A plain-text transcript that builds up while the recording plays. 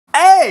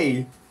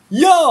Hey!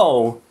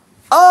 Yo!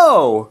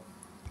 Oh!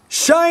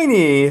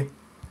 Shiny!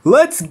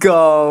 Let's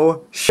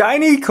go!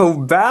 Shiny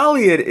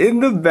Cobalion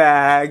in the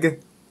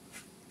bag!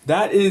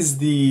 That is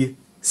the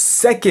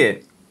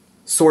second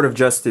Sword of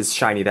Justice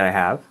shiny that I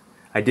have.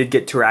 I did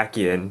get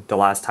Terrakion the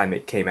last time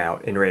it came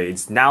out in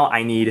raids. Now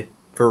I need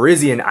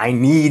Virizion. I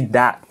need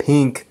that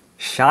pink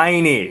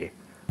shiny.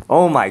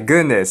 Oh my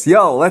goodness.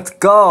 Yo, let's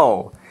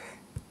go!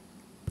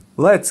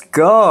 Let's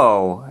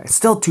go! It's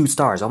still 2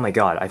 stars. Oh my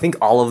god. I think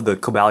all of the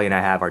Cobalion I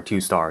have are 2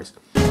 stars.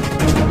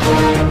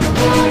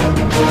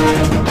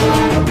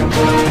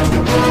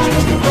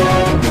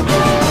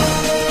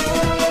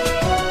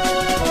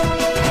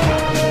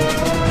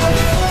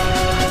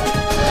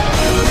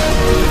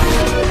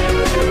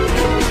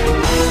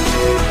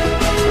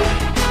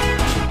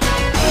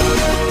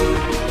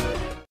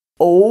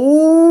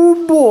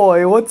 Oh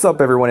boy, what's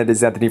up everyone, it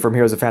is Anthony from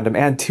Heroes of Fandom,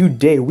 and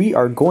today we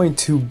are going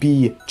to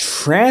be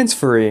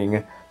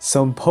transferring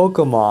some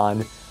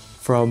Pokemon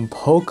from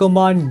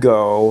Pokemon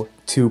Go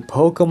to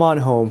Pokemon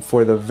Home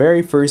for the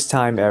very first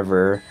time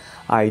ever.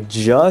 I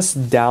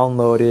just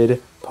downloaded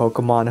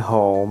Pokemon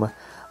Home.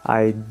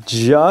 I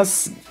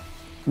just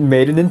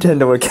made a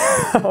Nintendo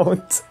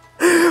account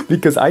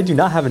because I do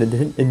not have a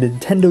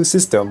Nintendo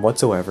system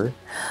whatsoever.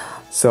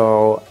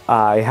 So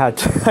I had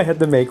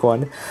to make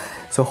one.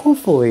 So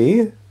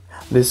hopefully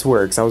this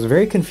works. I was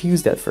very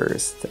confused at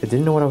first. I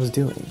didn't know what I was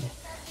doing.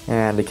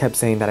 And it kept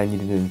saying that I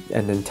needed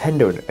a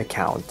Nintendo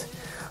account.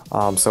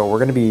 So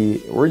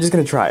we're just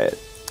gonna try it.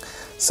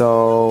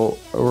 So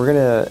we're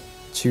gonna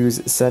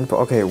choose send,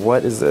 okay,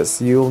 what is this?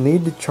 You'll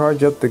need to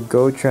charge up the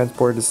Go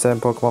transport to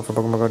send Pokemon from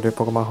Pokemon Go to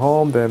Pokemon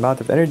Home. The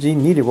amount of energy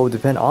needed will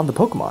depend on the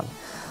Pokemon.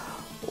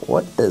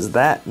 What does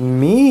that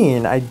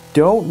mean? I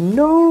don't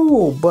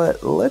know,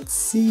 but let's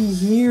see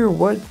here.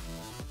 What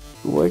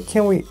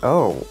can we,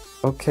 oh,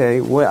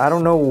 okay, what, I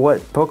don't know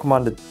what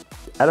Pokemon to,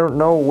 I don't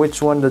know which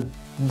one to,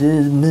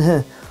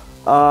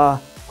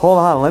 hold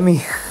on,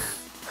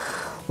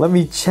 let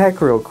me check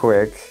real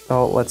quick.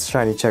 Oh, let's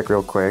shiny check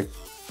real quick.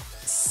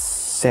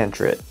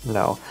 Sandrit,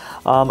 no.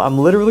 I'm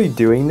literally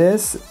doing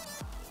this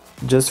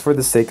just for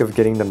the sake of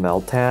getting the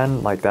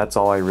Meltan, like that's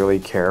all I really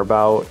care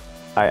about.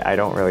 I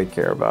don't really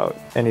care about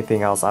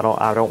anything else. I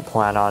don't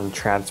plan on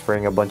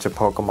transferring a bunch of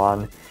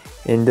Pokemon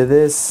into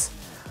this.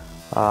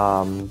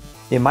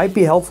 It might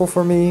be helpful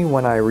for me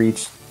when I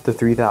reach the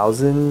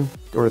 3,000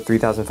 or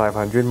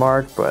 3,500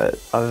 mark, but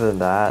other than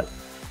that,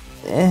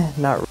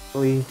 not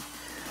really.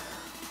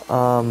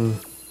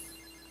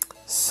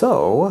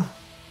 So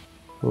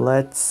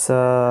let's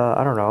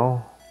I don't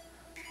know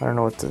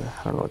what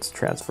to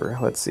transfer.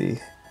 Let's see.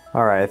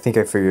 All right, I think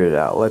I figured it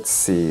out. Let's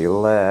see.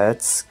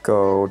 Let's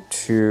go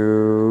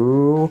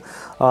to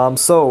I'm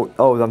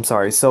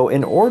sorry. So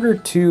in order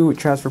to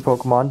transfer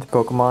Pokemon to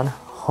Pokemon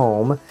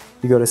Home,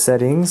 you go to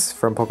settings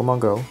from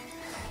Pokemon Go,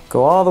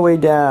 go all the way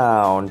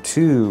down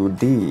to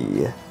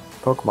the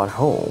Pokemon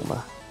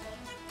Home,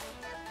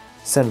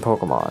 send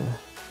Pokemon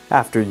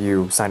after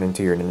you sign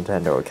into your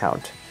Nintendo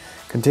account.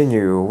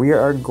 Continue. We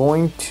are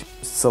going to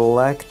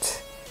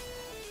select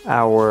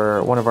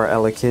one of our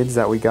Elekid's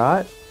that we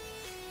got,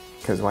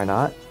 because why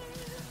not?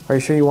 Are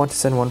you sure you want to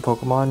send one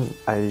Pokemon?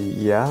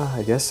 Yeah,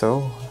 I guess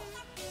so.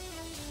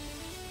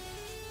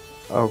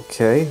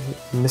 Okay,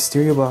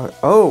 Mystery Box.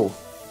 Oh!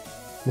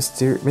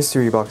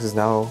 Mystery Box is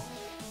now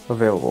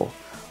available.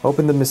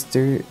 Open the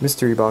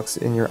mystery box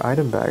in your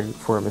item bag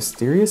for a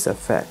mysterious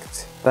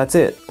effect. That's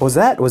it. Was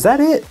that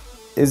it?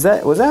 Was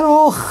that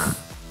all?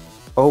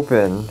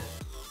 Open.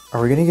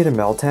 Are we gonna get a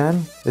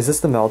Meltan? Is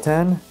this the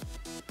Meltan?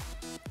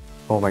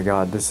 Oh my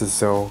god, this is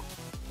so...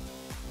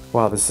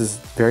 Wow, this is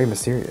very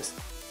mysterious.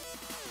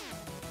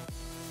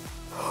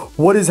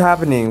 What is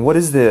happening? What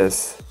is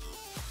this?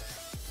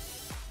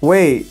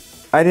 Wait,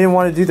 I didn't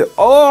want to do the...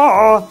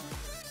 Oh!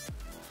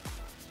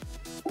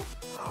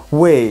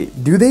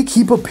 Wait, do they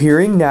keep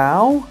appearing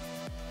now?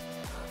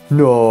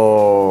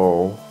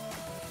 No.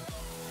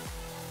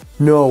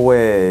 No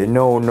way.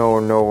 No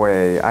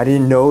way. I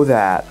didn't know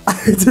that.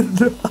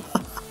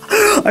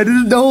 I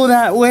didn't know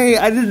that. Wait,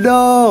 I didn't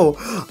know.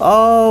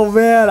 Oh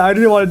man, I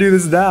didn't want to do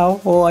this now.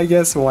 Well, I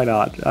guess why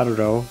not? I don't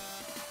know.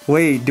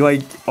 Wait,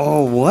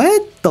 oh,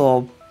 what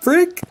the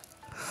frick?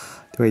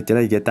 Wait, did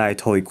I get that? I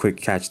totally quick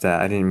catch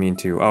that. I didn't mean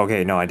to. Oh,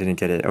 okay, no, I didn't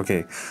get it.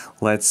 Okay,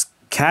 let's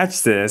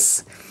catch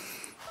this.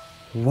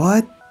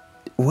 What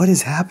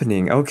is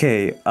happening?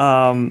 Okay,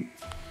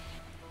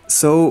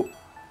 so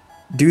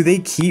do they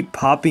keep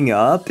popping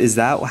up? Is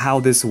that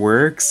how this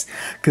works?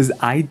 Because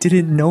I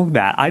didn't know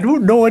that. I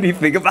don't know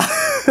anything about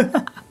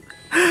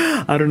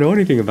I don't know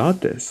anything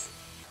about this.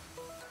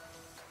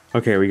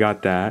 Okay, we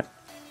got that.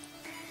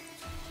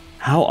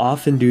 How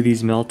often do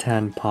these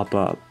Meltan pop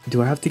up?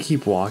 Do I have to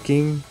keep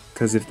walking?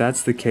 Because if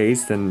that's the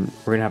case, then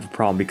we're gonna have a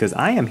problem, because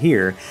I am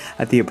here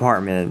at the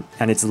apartment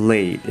and it's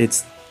late.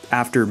 It's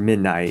after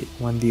midnight.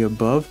 When the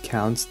above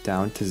counts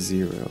down to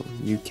 0,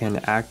 you can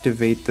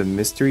activate the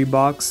mystery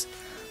box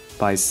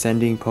by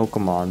sending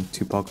Pokemon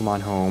to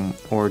Pokemon Home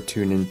or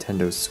to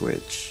Nintendo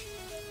Switch.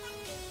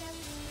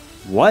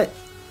 What?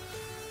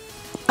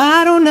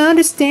 I don't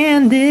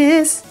understand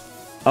this.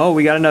 Oh,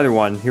 we got another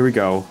one. Here we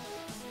go.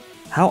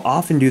 How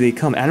often do they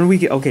come? And we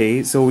get,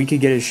 okay, so we could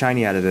get a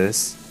shiny out of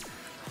this.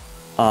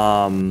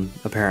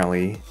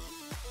 Apparently.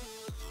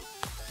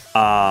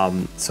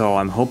 So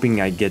I'm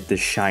hoping I get the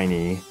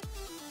shiny.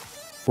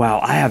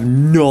 Wow, I have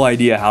no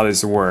idea how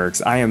this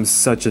works. I am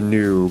such a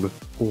noob.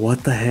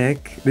 What the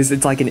heck?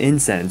 It's like an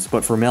incense,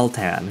 but for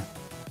Meltan.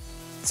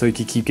 So you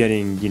could keep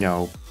getting, you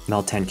know,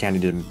 Meltan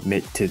candy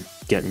to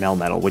get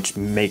Melmetal, which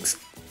makes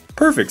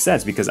perfect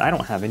sense because I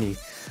don't have any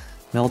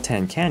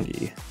Meltan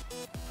candy,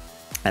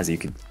 as you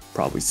could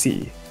probably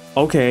see.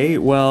 Okay,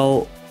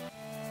 well,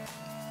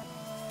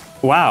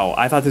 wow,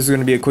 I thought this was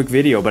gonna be a quick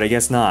video, but I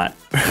guess not.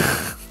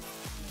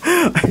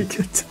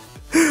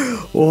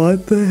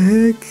 What the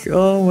heck?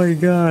 Oh my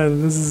god,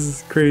 this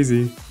is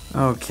crazy.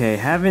 Okay,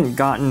 haven't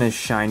gotten a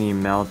shiny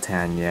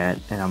Meltan yet,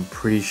 and I'm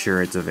pretty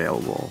sure it's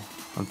available.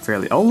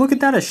 Oh, look at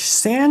that, a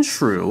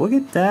Sandshrew. Look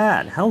at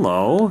that.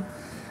 Hello.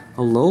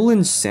 A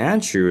lowland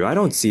Sandshrew. I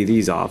don't see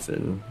these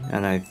often,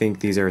 and I think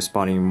these are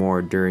spawning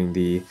more during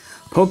the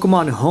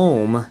Pokemon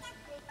Home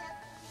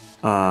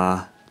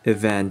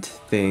event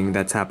thing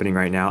that's happening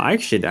right now. I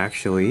should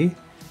actually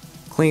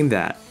claim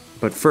that.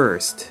 But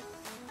first,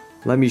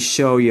 let me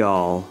show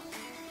y'all.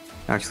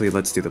 Actually,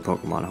 let's do the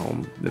Pokemon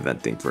Home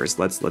event thing first.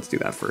 Let's do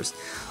that first.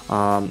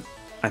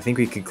 I think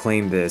we could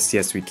claim this.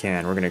 Yes, we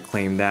can. We're gonna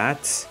claim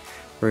that.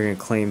 We're gonna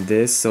claim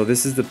this. So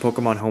this is the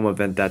Pokemon Home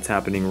event that's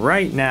happening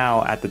right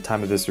now at the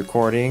time of this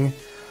recording.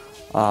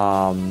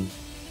 And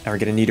we're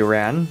gonna need a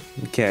Nidoran.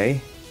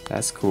 Okay,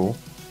 that's cool.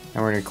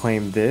 And we're gonna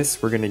claim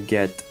this. We're gonna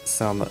get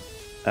some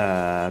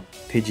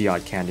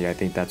Pidgeot candy. I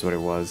think that's what it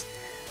was.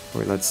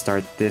 Let's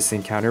start this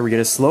encounter. We get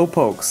a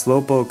Slowpoke.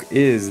 Slowpoke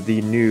is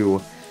the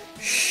new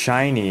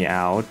shiny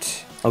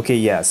out. Okay,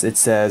 yes, it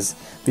says,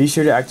 be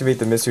sure to activate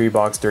the mystery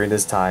box during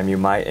this time. You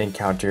might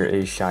encounter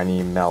a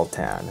shiny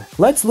Meltan.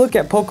 Let's look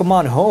at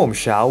Pokemon Home,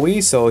 shall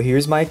we? So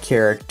here's my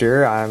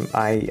character.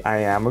 I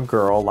am a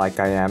girl like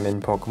I am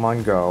in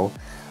Pokemon Go.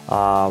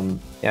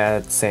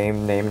 Yeah,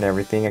 same name and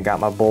everything. I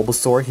got my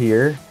Bulbasaur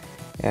here.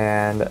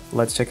 And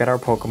let's check out our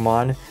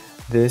Pokemon.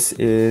 This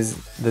is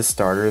the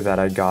starter that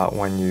I got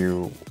when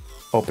you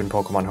open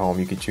Pokemon Home.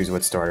 You could choose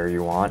what starter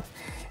you want.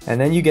 And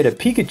then you get a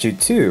Pikachu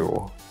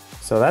too.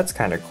 So that's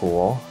kind of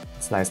cool.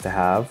 It's nice to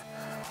have.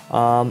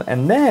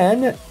 And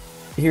then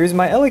here's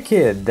my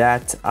Elekid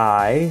that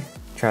I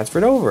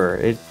transferred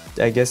over.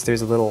 I guess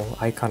there's a little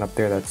icon up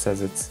there that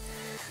says it's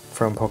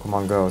from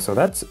Pokemon Go. So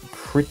that's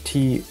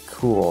pretty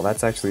cool.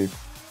 That's actually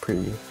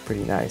pretty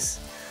nice.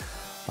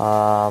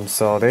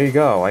 So there you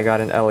go. I got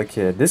an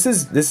Elekid. This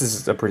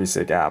is a pretty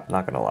sick app,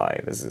 not gonna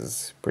lie. This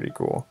is pretty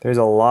cool. There's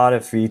a lot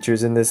of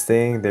features in this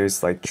thing.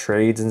 There's like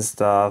trades and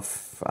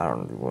stuff. I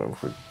don't know,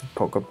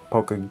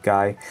 Poke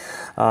guy.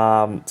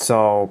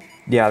 So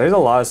yeah, there's a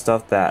lot of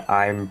stuff that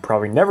I'm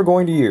probably never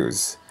going to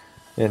use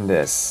in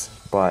this,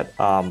 but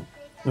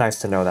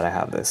nice to know that I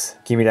have this.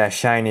 Give me that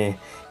shiny.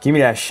 Give me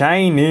that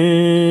shiny.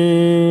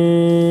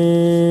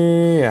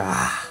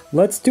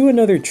 Let's do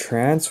another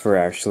transfer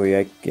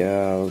actually.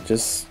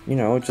 Just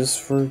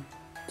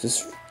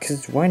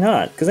cause why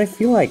not? Cause I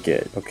feel like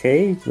it.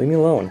 Okay, leave me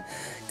alone.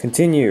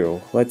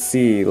 Continue. Let's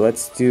see.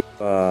 Let's do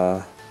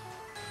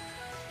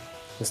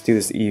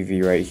this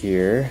Eevee right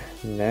here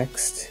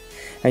next.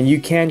 And you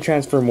can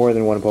transfer more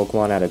than one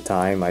Pokemon at a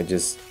time. I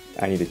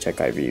need to check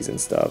IVs and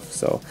stuff.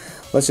 So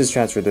let's just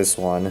transfer this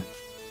one.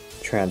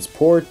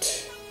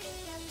 Transport.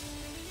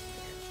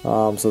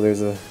 So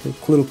there's a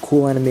little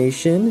cool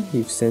animation.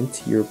 You've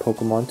sent your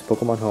Pokemon to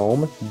Pokemon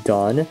Home.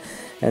 Done.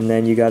 And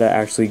then you gotta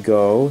actually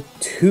go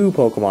to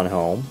Pokemon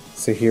Home.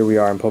 So here we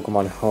are in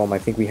Pokemon Home. I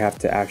think we have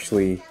to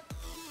actually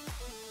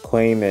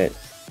claim it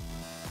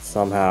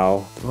somehow.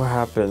 What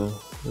happened?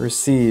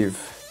 Receive.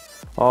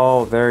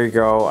 Oh, there you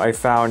go. I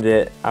found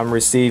it. I'm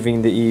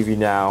receiving the Eevee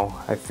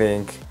now, I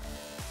think.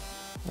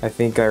 I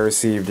think I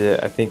received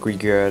it. I think we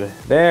good.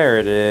 There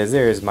it is.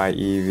 There's my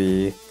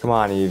Eevee. Come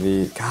on,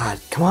 Eevee. God,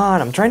 come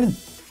on. I'm trying to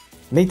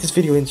make this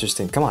video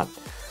interesting. Come on.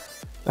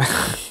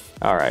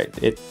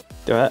 Alright.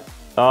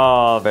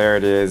 Oh, there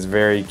it is.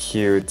 Very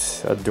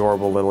cute.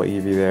 Adorable little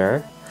Eevee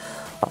there.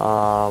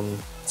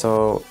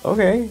 So,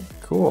 okay.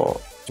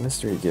 Cool.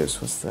 Mystery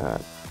gifts. What's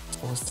that?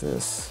 What's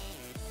this?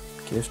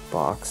 Gift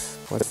box.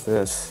 What's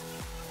this?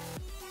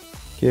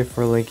 Gift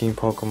for linking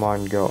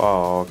Pokemon Go.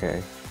 Oh,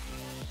 okay.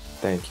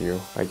 Thank you,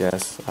 I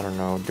guess. I don't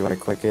know. Do I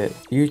click it?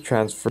 You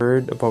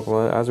transferred a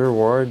Pokemon. As a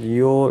reward,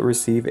 you'll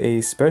receive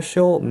a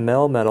special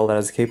Melmetal that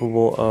is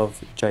capable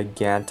of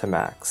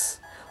Gigantamax.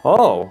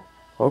 Oh!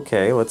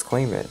 Okay, let's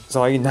claim it.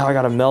 So now I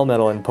got a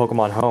Melmetal in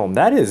Pokemon Home.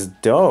 That is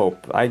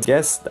dope. I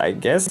guess I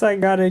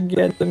gotta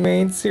get the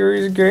main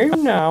series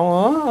game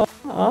now,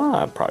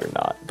 huh? Probably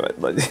not, but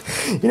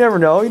you never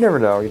know, you never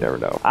know, you never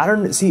know. I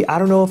don't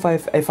know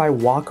if I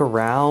walk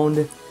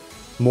around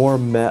more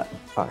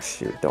oh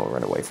shoot, don't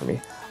run away from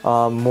me.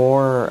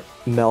 More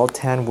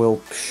Meltan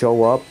will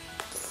show up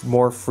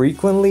more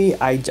frequently.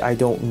 I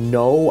don't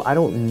know. I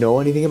don't know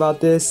anything about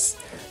this.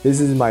 This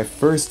is my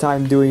first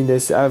time doing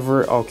this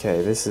ever.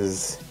 Okay, this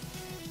is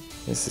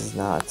This is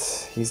not,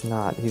 he's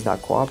not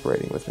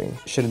cooperating with me.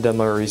 Should have done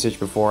more research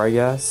before, I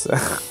guess,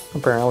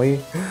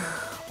 apparently.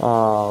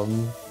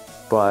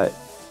 But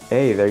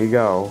hey, there you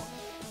go.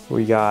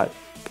 We're getting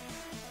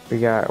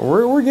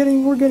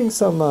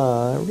some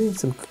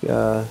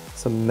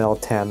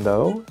Meltan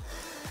though.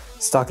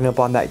 Stocking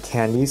up on that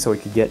candy so we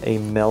could get a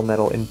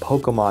Melmetal in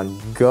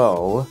Pokemon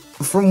Go.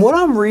 From what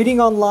I'm reading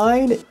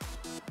online,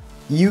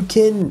 you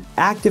can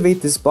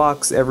activate this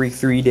box every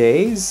 3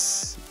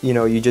 days. You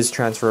know, you just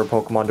transfer a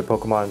Pokemon to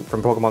Pokemon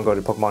from Pokemon Go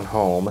to Pokemon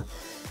Home,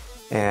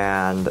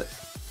 and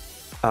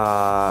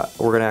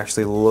we're gonna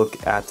actually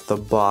look at the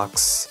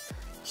box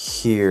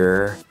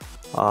here,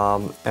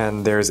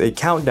 and there's a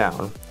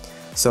countdown.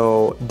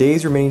 So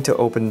days remaining to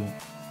open,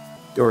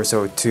 or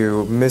so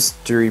to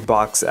mystery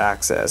box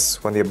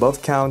access. When the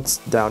above counts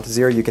down to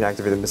 0, you can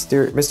activate the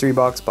mystery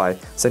box by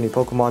sending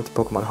Pokemon to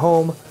Pokemon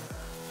Home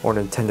or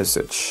Nintendo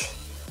Switch.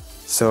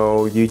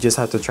 So you just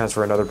have to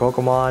transfer another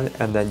Pokemon,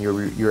 and then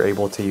you're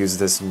able to use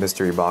this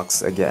mystery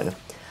box again.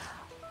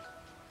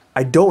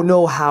 I don't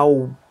know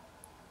how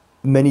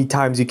many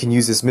times you can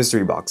use this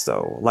mystery box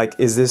though. Like,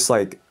 is this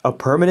like a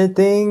permanent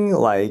thing?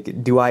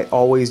 Like, do I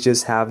always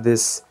just have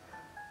this?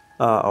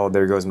 Oh,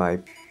 there goes my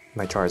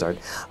Charizard.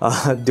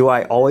 Do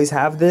I always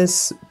have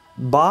this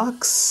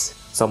box?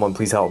 Someone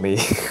please help me.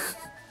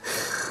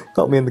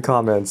 Help me in the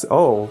comments.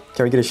 Oh,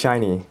 can we get a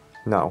shiny?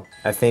 No.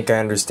 I think I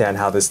understand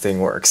how this thing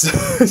works.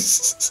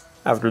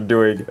 After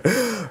doing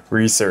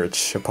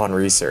research upon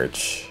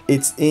research.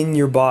 It's in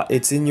your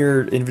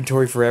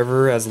inventory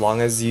forever as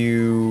long as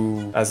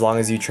you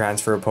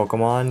transfer a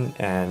Pokemon,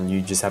 and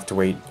you just have to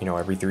wait, you know,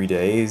 every 3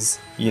 days.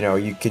 You know,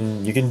 you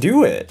can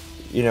do it.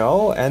 You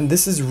know, and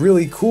this is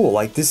really cool.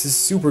 Like, this is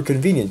super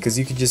convenient because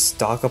you could just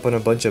stock up on a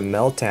bunch of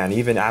Meltan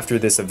even after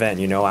this event,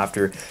 you know,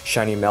 after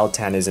Shiny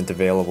Meltan isn't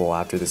available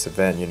after this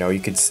event, you know,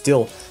 you could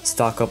still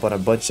stock up on a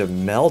bunch of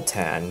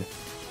Meltan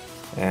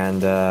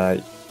and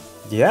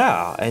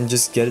yeah, and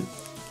just get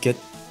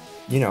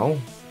you know,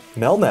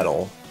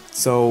 Melmetal.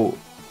 So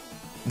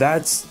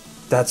that's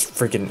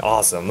freaking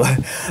awesome.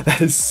 That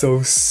is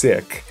so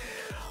sick.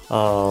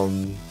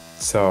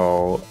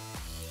 So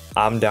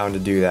I'm down to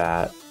do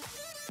that,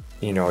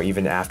 you know,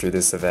 even after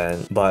this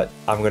event, but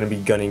I'm gonna be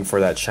gunning for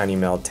that Shiny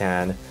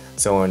Meltan.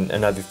 So in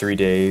another 3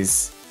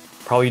 days,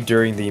 probably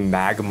during the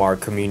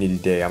Magmar Community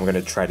Day, I'm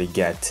gonna try to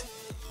get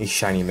a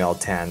Shiny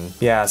Meltan.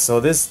 Yeah, so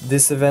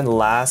this event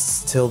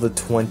lasts till the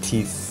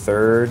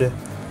 23rd,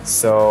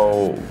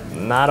 so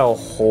not a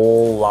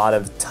whole lot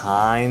of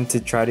time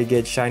to try to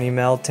get Shiny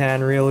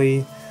Meltan,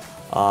 really.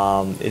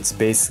 It's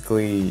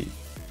basically,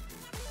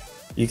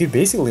 you could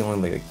basically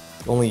only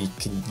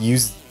could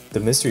use the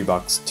mystery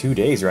box 2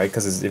 days, right?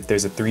 Because if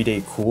there's a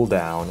 3-day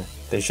cooldown,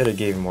 they should have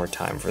given more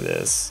time for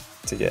this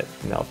to get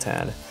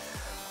Meltan.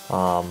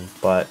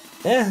 But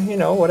you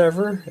know,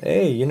 whatever.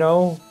 Hey, you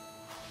know,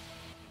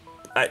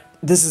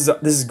 this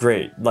is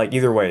great. Like,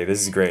 either way,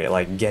 this is great.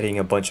 Like, getting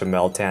a bunch of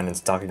Meltan and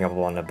stocking up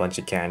on a bunch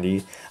of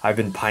candy. I've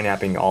been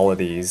pineapping all of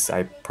these.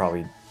 I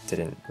probably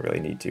didn't really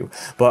need to,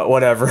 but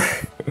whatever.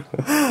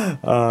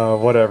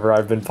 Whatever,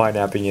 I've been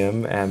pineapping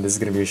him, and this is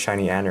gonna be a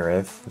shiny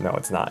Anorith. No,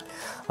 it's not.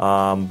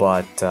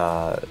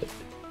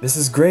 This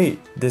is great.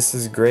 This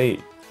is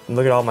great.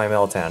 Look at all my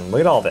Meltan.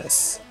 Look at all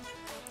this.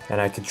 And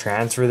I can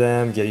transfer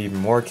them, get even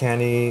more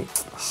candy.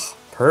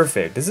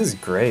 Perfect. This is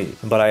great.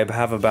 But I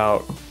have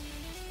about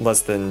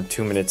less than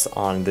 2 minutes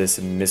on this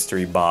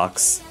mystery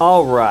box.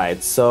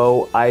 Alright,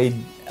 so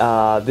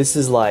this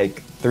is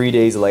like 3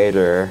 days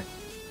later.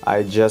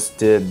 I just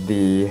did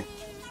the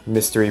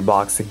mystery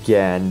box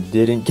again,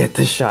 didn't get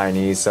the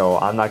shiny, so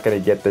I'm not gonna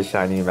get the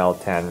shiny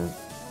Meltan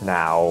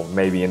now,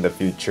 maybe in the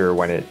future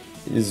when it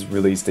is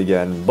released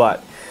again,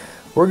 but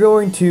we're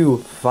going to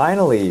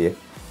finally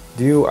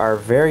do our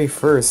very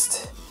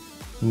first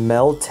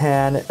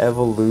Meltan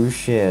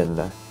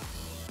evolution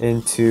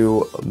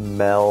into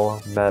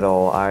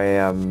Melmetal. I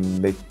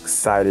am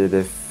excited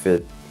if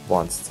it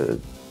wants to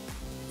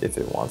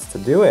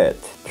do it.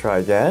 Try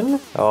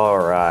again.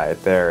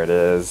 Alright, there it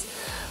is.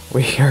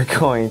 We are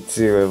going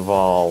to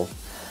evolve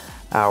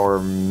our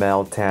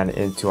Meltan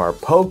into our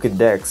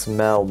Pokédex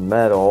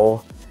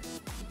Melmetal.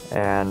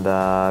 And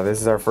this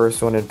is our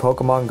first one in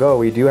Pokemon Go.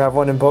 We do have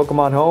one in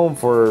Pokemon Home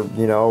for,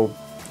 you know,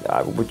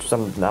 which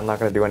I'm not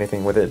going to do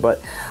anything with it.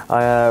 But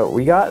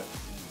we got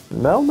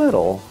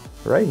Melmetal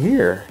right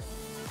here.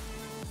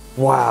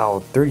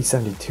 Wow,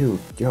 3072.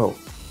 Yo,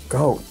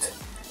 goat.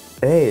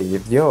 Hey,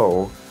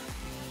 yo.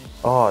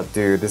 Oh,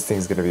 dude, this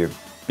thing's gonna be a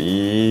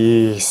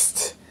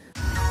beast.